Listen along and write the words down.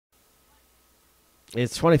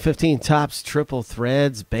It's 2015 Topps Triple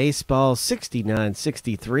Threads Baseball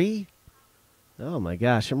 69-63. Oh my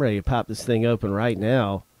gosh, I'm ready to pop this thing open right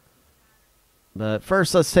now. But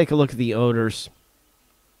first, let's take a look at the owners.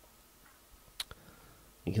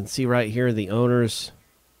 You can see right here the owners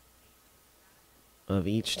of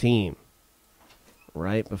each team.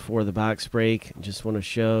 Right before the box break, just want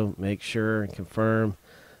to make sure, and confirm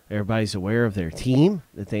everybody's aware of their team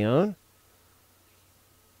that they own.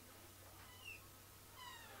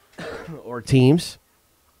 Or teams.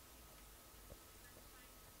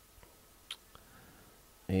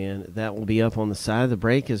 And that will be up on the side of the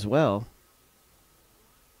break as well,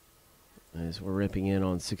 as we're ripping in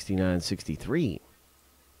on 69-63.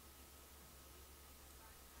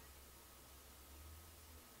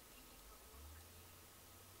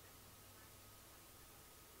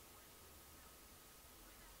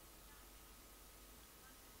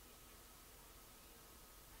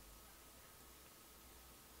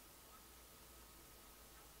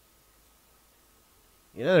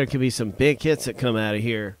 You know, there could be some big hits that come out of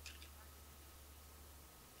here.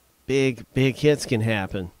 Big hits can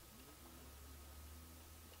happen.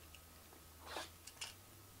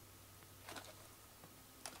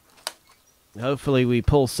 Hopefully we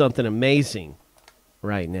pull something amazing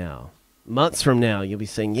right now. Months from now, you'll be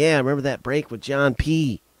saying, yeah, remember that break with John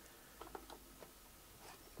P.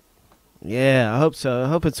 Yeah, I hope so. I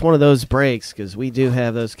hope it's one of those breaks, because we do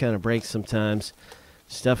have those kind of breaks sometimes.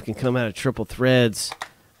 Stuff can come out of Triple Threads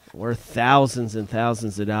worth thousands and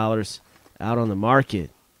thousands of dollars out on the market.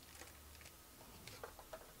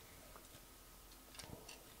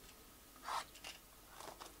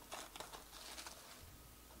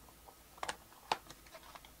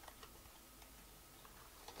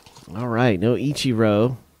 All right, no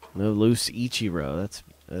Ichiro, no loose Ichiro.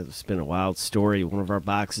 That's been a wild story. One of our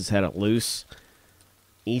boxes had a loose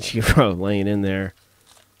Ichiro laying in there.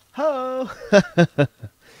 Ho!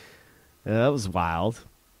 That was wild,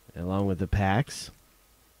 along with the packs.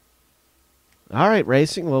 All right,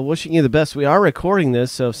 Racing. Well, wishing you the best. We are recording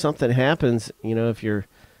this, so if something happens, if your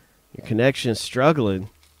connection is struggling,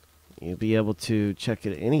 you'll be able to check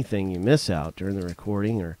it anything you miss out during the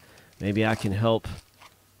recording, or maybe I can help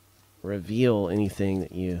reveal anything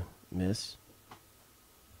that you miss.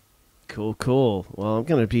 Cool. Well, I'm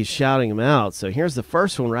going to be shouting them out. So here's the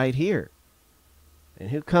first one right here. And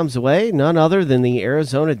who comes away? None other than the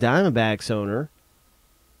Arizona Diamondbacks owner.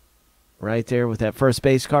 Right there with that first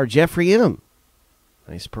base card, Jeffrey M.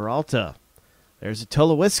 Nice Peralta. There's a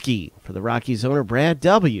Tulowitzki for the Rockies owner, Brad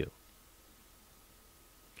W.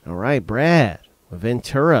 All right, Brad.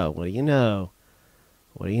 Ventura. What do you know?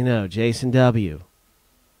 Jason W.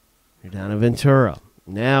 You're down to Ventura.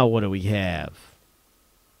 Now what do we have?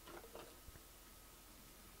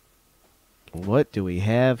 What do we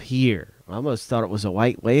have here? I almost thought it was a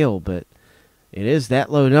white whale, but it is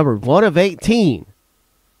that low number. 1 of 18.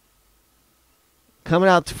 Coming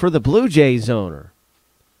out for the Blue Jays owner.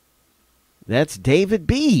 That's David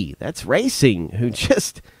B. That's Racing, who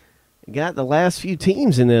just got the last few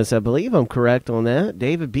teams in this. I believe I'm correct on that.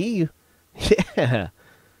 David B. Yeah.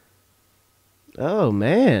 Oh,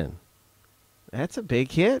 man. That's a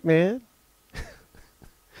big hit, man.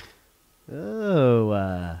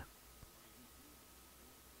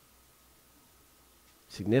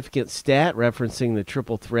 Significant stat referencing the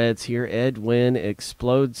Triple Threads here. Ed Wynn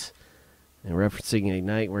explodes, and referencing a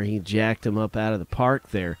night where he jacked him up out of the park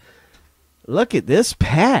there. Look at this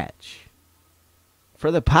patch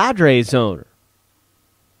for the Padres owner.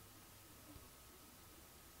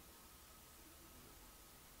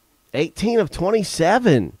 '18 of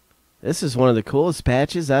 27. This is one of the coolest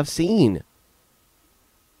patches I've seen.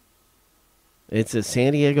 It's a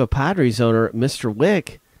San Diego Padres owner, Mr.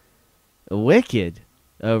 Wicked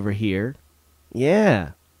over here.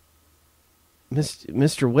 Yeah.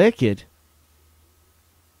 Mr. Wicked.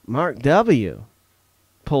 Mark W.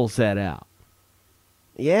 pulls that out.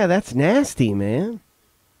 Yeah, that's nasty, man.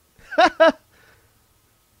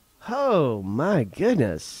 Oh, my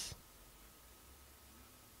goodness.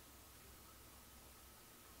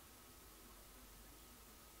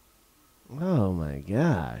 Oh, my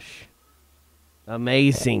gosh.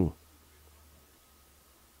 Amazing.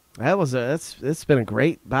 It's been a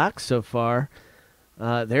great box so far.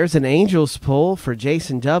 There's an Angels pull for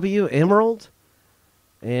Jason W. Emerald.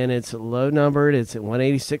 And it's low numbered. It's at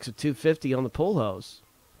 186 of 250 on the pull hose.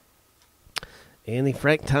 And the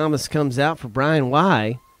Frank Thomas comes out for Brian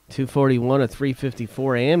Y. 241 of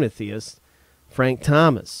 354 Amethyst. Frank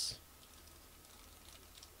Thomas.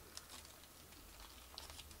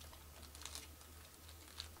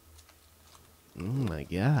 Oh my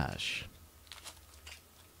gosh.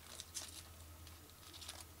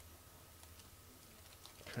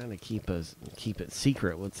 Trying to keep it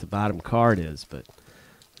secret what the bottom card is, but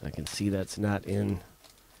I can see that's not in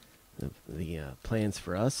the plans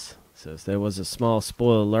for us. So there was a small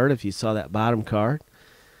spoiler alert if you saw that bottom card.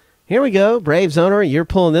 Here we go. Braves owner, you're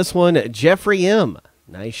pulling this one. Jeffrey M.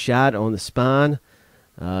 Nice shot on the spine.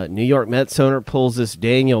 New York Mets owner pulls this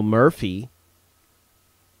Daniel Murphy.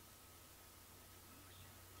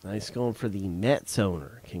 Nice going for the Mets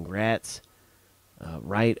owner. Congrats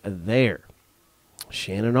right there.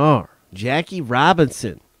 Shannon R. Jackie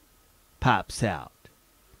Robinson pops out.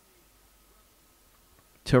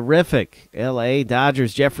 Terrific. L.A.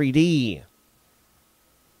 Dodgers, Jeffrey D.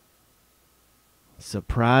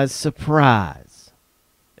 Surprise, surprise.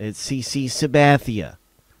 It's CC Sabathia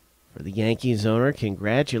for the Yankees owner.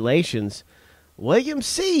 Congratulations, William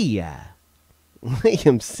C.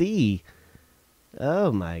 William C.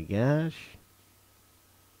 Oh, my gosh.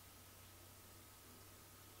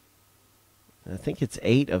 I think it's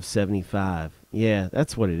 8 of 75. Yeah,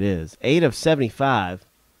 that's what it is. 8 of 75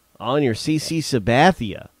 on your CC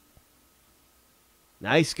Sabathia.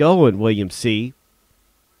 Nice going, William C.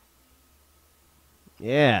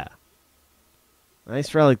 Yeah.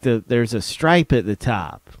 Nice relic. There's a stripe at the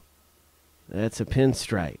top. That's a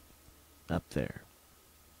pinstripe up there.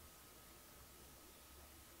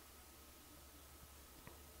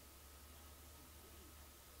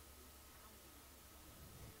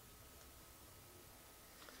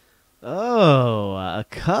 Oh, a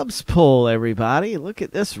Cubs pull, everybody. Look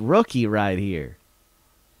at this rookie right here.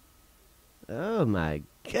 Oh, my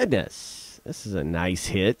goodness. This is a nice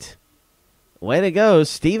hit. Way to go,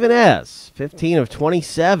 Stephen S. 15 of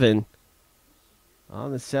 27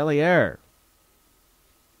 on the Cellier.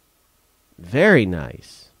 Very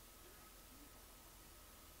nice.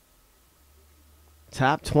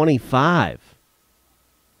 Top 25.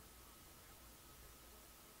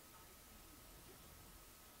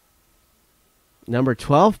 Number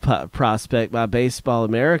 12 prospect by Baseball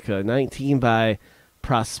America, 19 by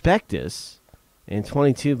Prospectus, and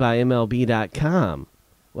 22 by MLB.com.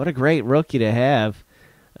 What a great rookie to have,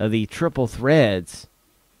 the Triple Threads,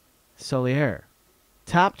 Solier.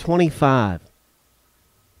 Top 25.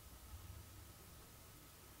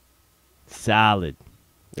 Solid.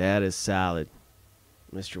 That is solid.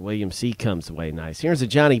 Mr. William C. comes away nice. Here's a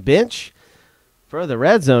Johnny Bench for the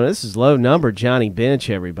Red Zone. This is low number Johnny Bench,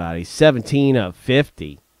 everybody. 17 of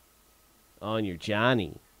 50 on your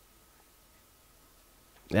Johnny.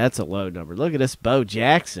 That's a low number. Look at this Bo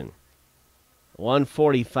Jackson.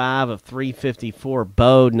 145 of 354.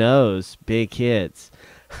 Bo knows. Big hits.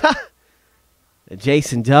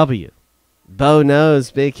 Jason W. Bo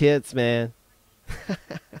knows. Big hits, man.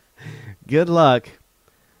 Good luck.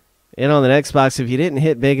 And on the next box, if you didn't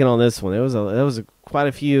hit big on this one, there was quite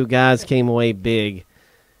a few guys came away big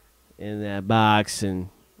in that box, and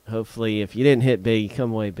hopefully, if you didn't hit big, you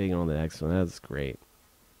come away big on the next one. That's great.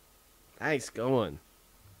 Nice going.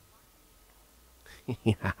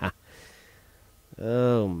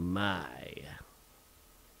 Oh my.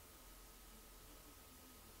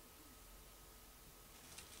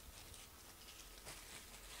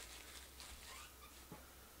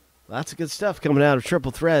 Lots of good stuff coming out of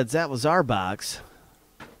Triple Threads. That was our box,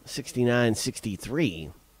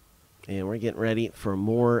 69-63. And we're getting ready for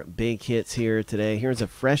more big hits here today. Here's a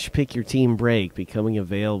fresh Pick Your Team break becoming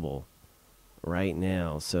available right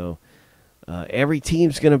now. So every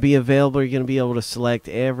team's going to be available. You're going to be able to select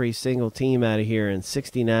every single team out of here. And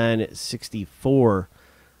 69-64,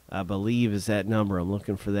 I believe, is that number. I'm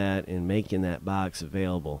looking for that and making that box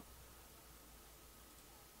available.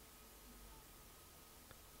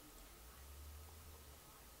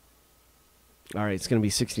 All right, it's going to be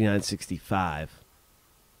 69-65.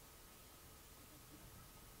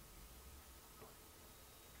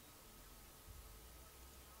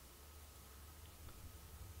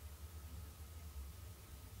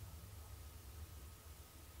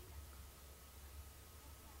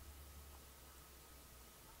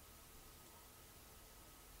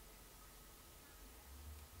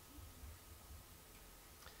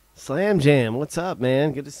 Slam Jam, what's up,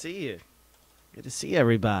 man? Good to see you. Good to see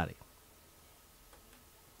everybody.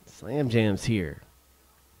 Slam Jam's here.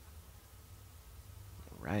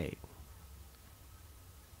 All right.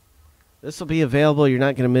 This will be available. You're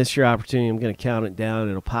not going to miss your opportunity. I'm going to count it down.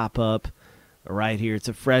 It'll pop up right here. It's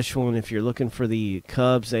a fresh one. If you're looking for the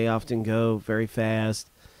Cubs, they often go very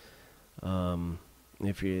fast.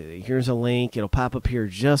 Here's a link. It'll pop up here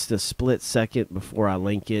just a split second before I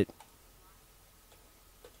link it.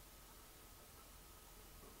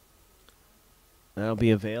 That'll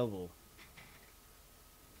be available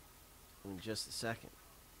in just a second.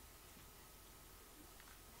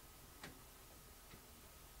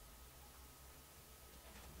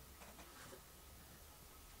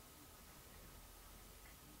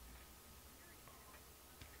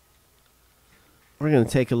 We're going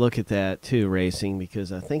to take a look at that too, Racing,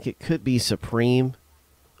 because I think it could be Supreme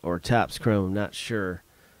or Topps Chrome. I'm not sure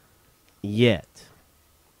yet.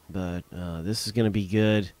 But this is going to be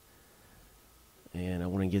good. And I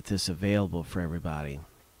want to get this available for everybody.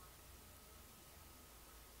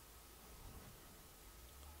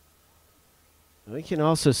 We can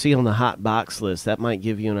also see on the hot box list. That might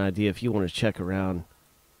give you an idea if you want to check around.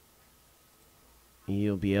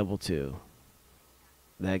 You'll be able to.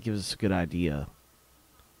 That gives us a good idea.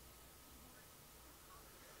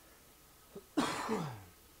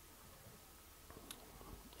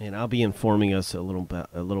 And I'll be informing us a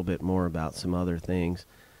little bit more about some other things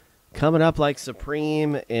coming up, like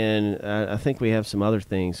Supreme, and I think we have some other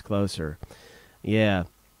things closer. Yeah,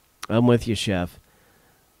 I'm with you, Chef.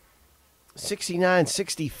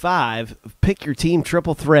 6965, Pick Your Team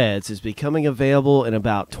Triple Threads is becoming available in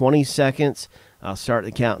about 20 seconds. I'll start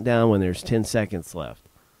the countdown when there's 10 seconds left.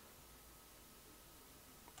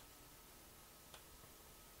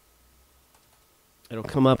 It'll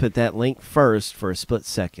come up at that link first for a split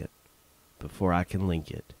second before I can link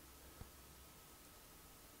it.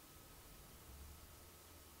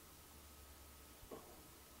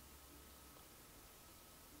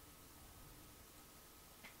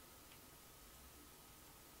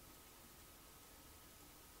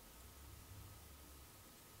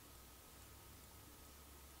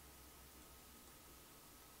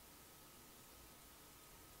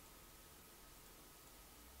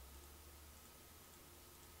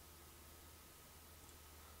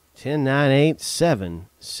 Ten, 9, 8, 7,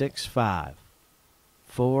 6, 5,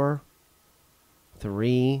 4,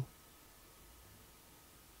 3,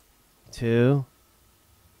 2,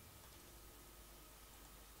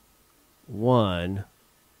 1.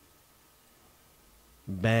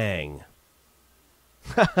 Bang.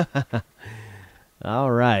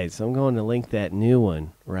 All right, so I'm going to link that new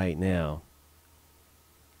one right now.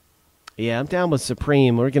 Yeah, I'm down with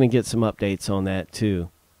Supreme. We're going to get some updates on that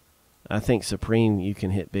too. I think Supreme, you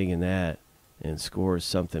can hit big in that and score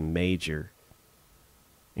something major.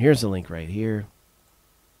 Here's a link right here.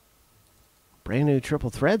 Brand new Triple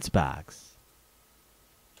Threads box.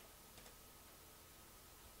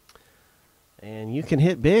 And you can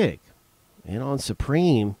hit big. And on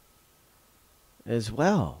Supreme as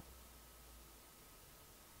well.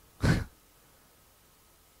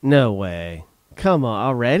 No way. Come on,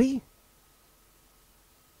 already?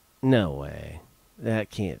 No way.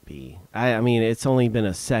 That can't be. I mean, it's only been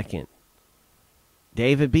a second.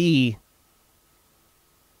 David B.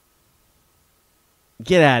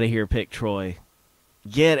 Get out of here, Pick Troy.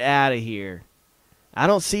 Get out of here. I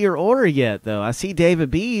don't see your order yet, though. I see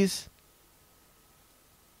David B's.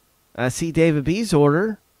 I see David B's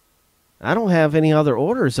order. I don't have any other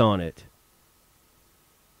orders on it.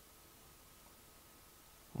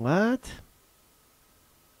 What?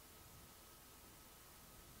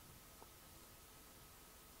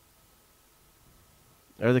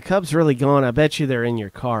 Are the Cubs really gone? I bet you they're in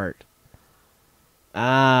your cart.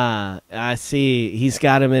 Ah, I see. He's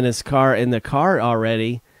got him in his car, in the cart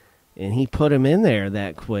already, and he put him in there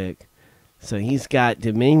that quick. So he's got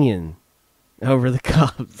dominion over the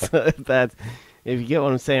Cubs. That, if you get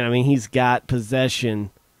what I'm saying, I mean, he's got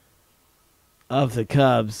possession of the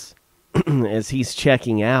Cubs as he's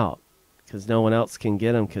checking out because no one else can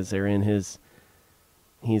get him because they're in his.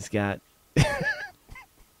 He's got.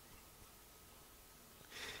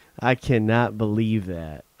 I cannot believe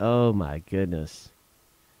that. Oh, my goodness.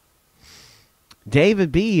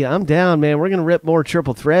 David B., I'm down, man. We're going to rip more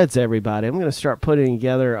Triple Threads, everybody. I'm going to start putting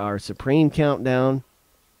together our Supreme countdown.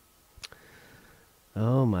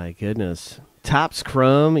 Oh, my goodness. Topps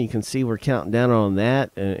Chrome. You can see we're counting down on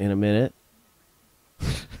that in a minute.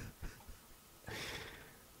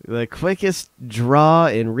 The quickest draw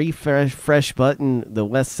and refresh button, the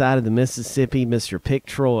west side of the Mississippi, Mr. Pick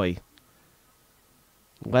Troy.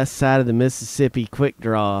 West side of the Mississippi quick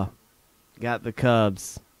draw. Got the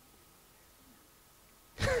Cubs.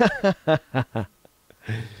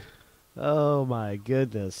 Oh, my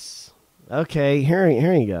goodness. Okay, here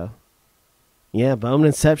you go. Yeah, Bowman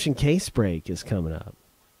Inception case break is coming up.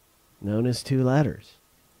 Known as 2 letters.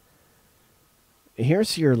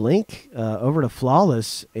 Here's your link over to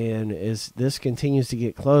Flawless, and as this continues to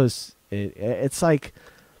get close, it's like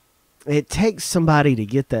it takes somebody to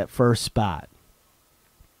get that first spot.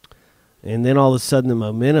 And then all of a sudden the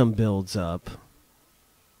momentum builds up.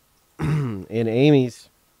 And Amy's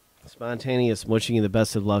spontaneous wishing you the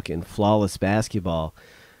best of luck in Flawless Basketball.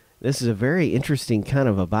 This is a very interesting kind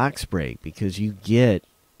of a box break because you get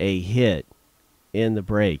a hit in the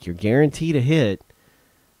break. You're guaranteed a hit.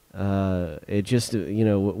 It just,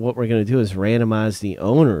 what we're going to do is randomize the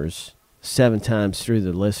owners 7 times through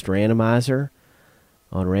the list randomizer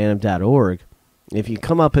on random.org. If you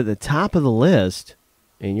come up at the top of the list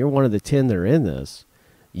and you're one of the 10 that are in this,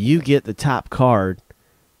 you get the top card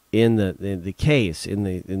in the case, in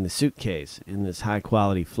the suitcase, in this high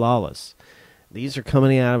quality Flawless. These are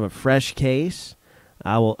coming out of a fresh case.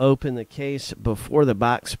 I will open the case before the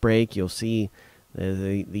box break. You'll see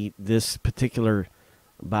this particular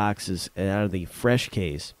box is out of the fresh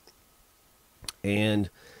case, and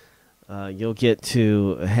you'll get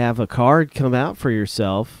to have a card come out for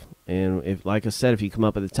yourself. And if, like I said, if you come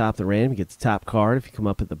up at the top of the random, you get the top card. If you come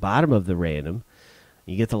up at the bottom of the random,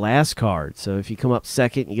 you get the last card. So if you come up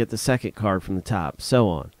second, you get the second card from the top, so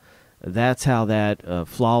on. That's how that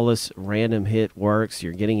Flawless random hit works.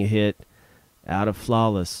 You're getting a hit out of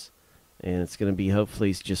Flawless, and it's going to be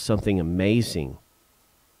hopefully just something amazing.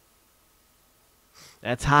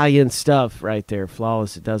 That's high-end stuff right there.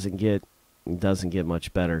 Flawless, it doesn't get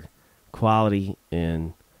much better quality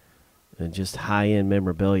and just high-end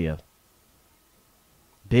memorabilia.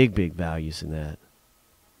 Big values in that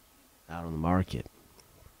out on the market.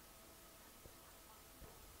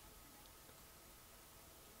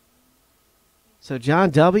 So John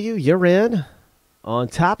W., you're in on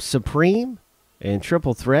Topps Supreme and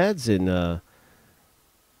Triple Threads. And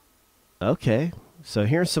okay, so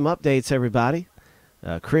here's some updates, everybody.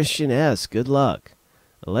 Christian S., good luck.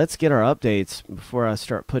 Let's get our updates before I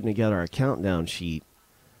start putting together our countdown sheet,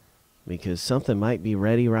 because something might be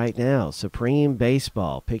ready right now. Supreme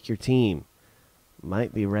Baseball, pick your team,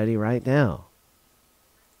 might be ready right now.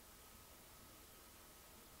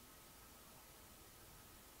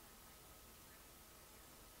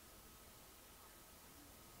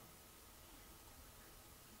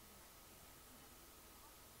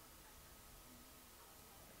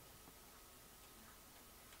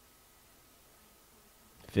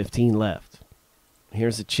 $15 left.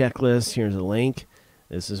 Here's a checklist. Here's a link.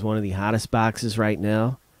 This is one of the hottest boxes right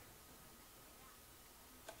now.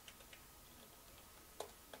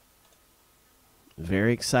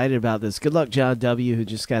 Very excited about this. Good luck, John W., who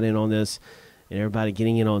just got in on this, and everybody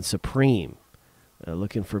getting in on Supreme.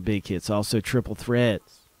 Looking for big hits. Also, Triple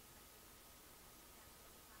Threads.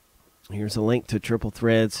 Here's a link to Triple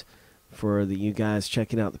Threads for you guys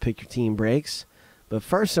checking out the Pick Your Team breaks. But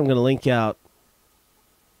first, I'm going to link out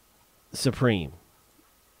Supreme,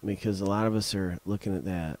 because a lot of us are looking at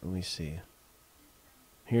that. Let me see.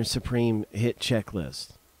 Here's Supreme hit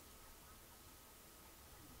checklist.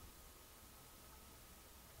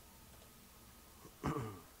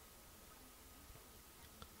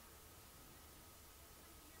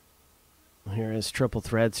 Here is Triple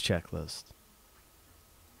Threads checklist.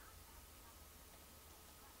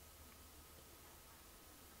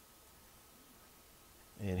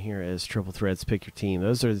 And here is Triple Threads Pick Your Team.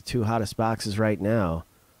 Those are the two hottest boxes right now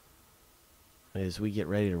as we get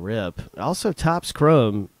ready to rip. Also, Topps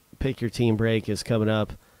Chrome Pick Your Team break is coming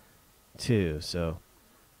up too. So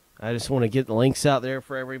I just want to get the links out there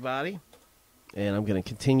for everybody. And I'm going to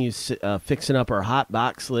continue fixing up our hot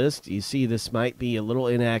box list. You see this might be a little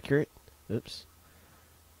inaccurate. Oops.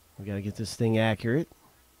 We got to get this thing accurate,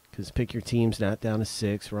 because Pick Your Team's not down to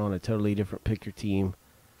 6. We're on a totally different Pick Your Team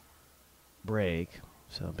break.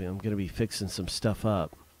 So I'm going to be fixing some stuff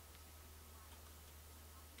up.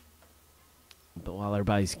 But while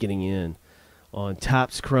everybody's getting in on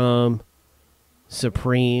Topps Chrome,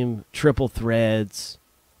 Supreme, Triple Threads,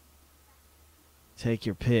 take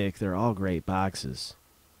your pick. They're all great boxes.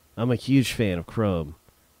 I'm a huge fan of Chrome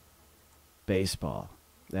Baseball.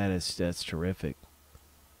 That's terrific.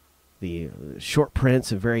 The short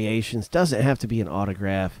prints and variations. Doesn't have to be an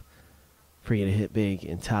autograph for you to hit big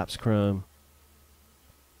in Topps Chrome.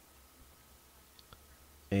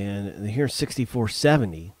 And here's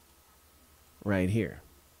 6470 right here.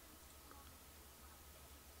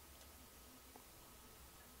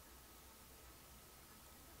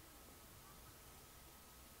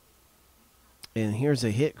 And here's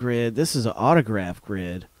a hit grid. This is an autograph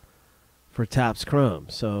grid for Topps Chrome.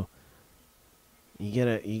 So you get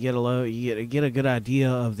a good idea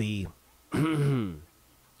of the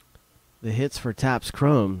the hits for Topps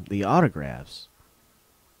Chrome, the autographs.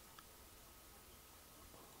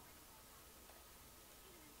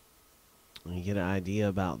 You get an idea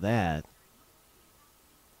about that.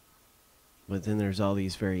 But then there's all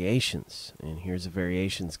these variations. And here's a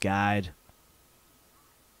variations guide.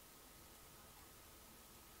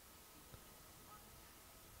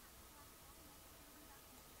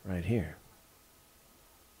 Right here.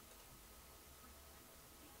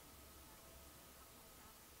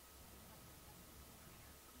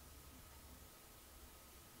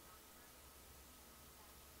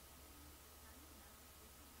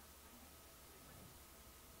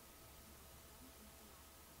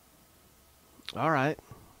 All right.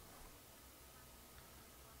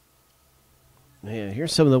 Yeah,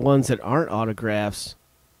 here's some of the ones that aren't autographs.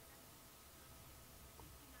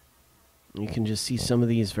 You can just see some of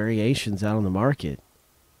these variations out on the market.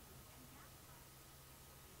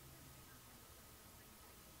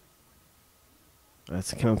 That's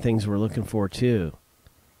the kind of things we're looking for, too.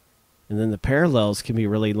 And then the parallels can be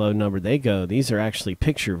really low numbered. These are actually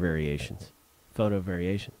picture variations, photo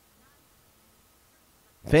variation.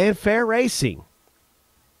 Fanfare Racing.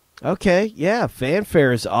 Okay, yeah,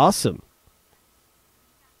 Fanfare is awesome.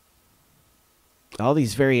 All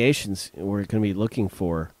these variations we're going to be looking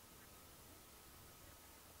for.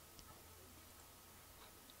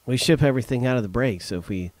 We ship everything out of the break, so if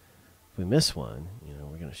we miss one,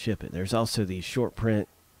 we're going to ship it. There's also the short print.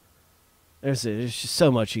 There's just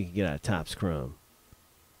so much you can get out of Topps Chrome.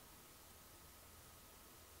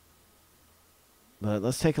 But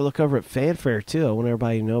let's take a look over at Fanfare, too. I want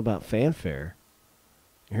everybody to know about Fanfare.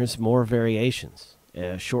 Here's more variations.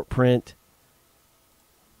 Short print.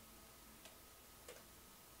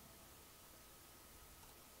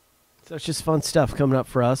 So it's just fun stuff coming up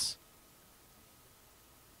for us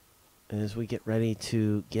as we get ready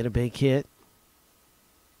to get a big hit.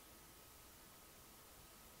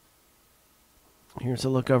 Here's a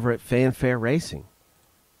look over at Fanfare Racing.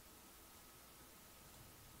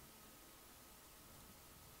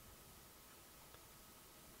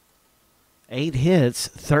 Eight hits,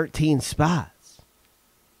 13 spots.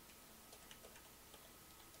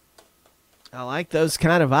 I like those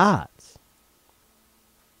kind of odds.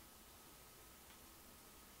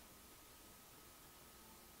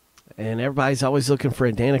 And everybody's always looking for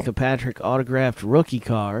a Danica Patrick autographed rookie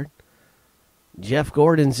card. Jeff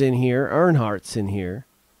Gordon's in here. Earnhardt's in here.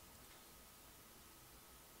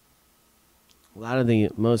 A lot of the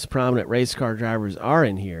most prominent race car drivers are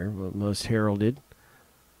in here, most heralded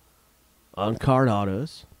on card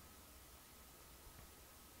autos.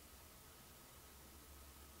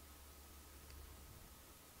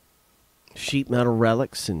 Sheet metal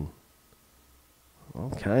relics and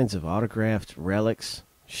all kinds of autographed relics.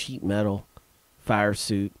 Sheet metal, fire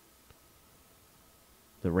suit,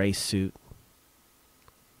 the race suit.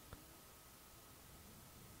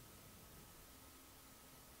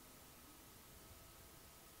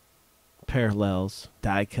 Parallels,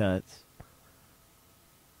 die cuts.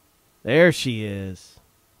 There she is.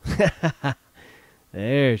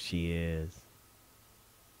 There she is.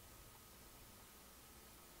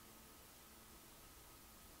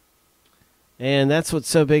 And that's what's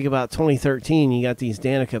so big about 2013. You got these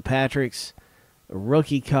Danica Patricks,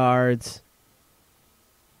 rookie cards.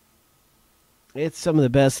 It's some of the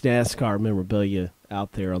best NASCAR memorabilia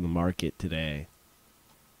out there on the market today.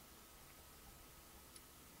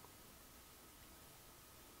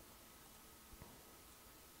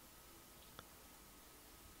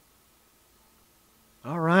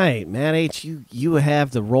 All right, Matt H., you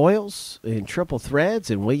have the Royals in triple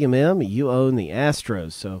threads, and William M., you own the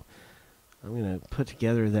Astros. So I'm going to put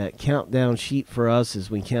together that countdown sheet for us as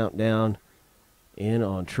we count down in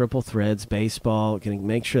on triple threads baseball. Going to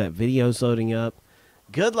make sure that video's loading up.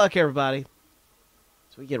 Good luck, everybody,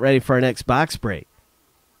 as we get ready for our next box break.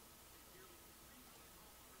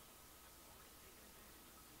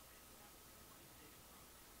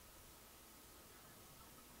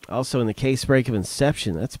 Also, in the case break of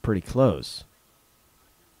Inception, that's pretty close.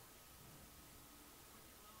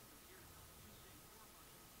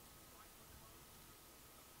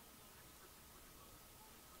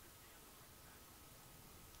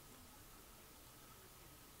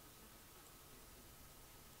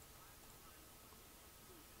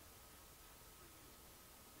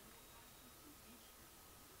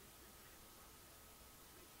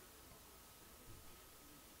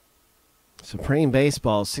 Supreme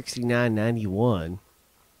Baseball 69.91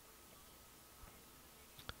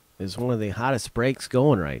 is one of the hottest breaks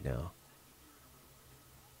going right now.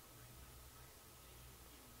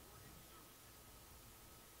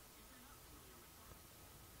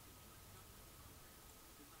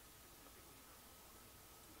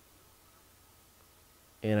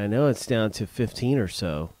 And I know it's down to 15 or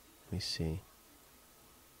so. Let me see.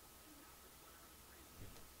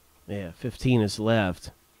 Yeah, 15 is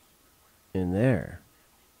left in there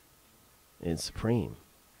in Supreme.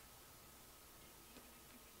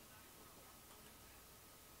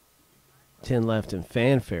 $10 left in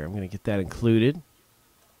Fanfare. I'm going to get that included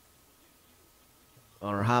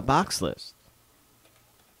on our hot box list.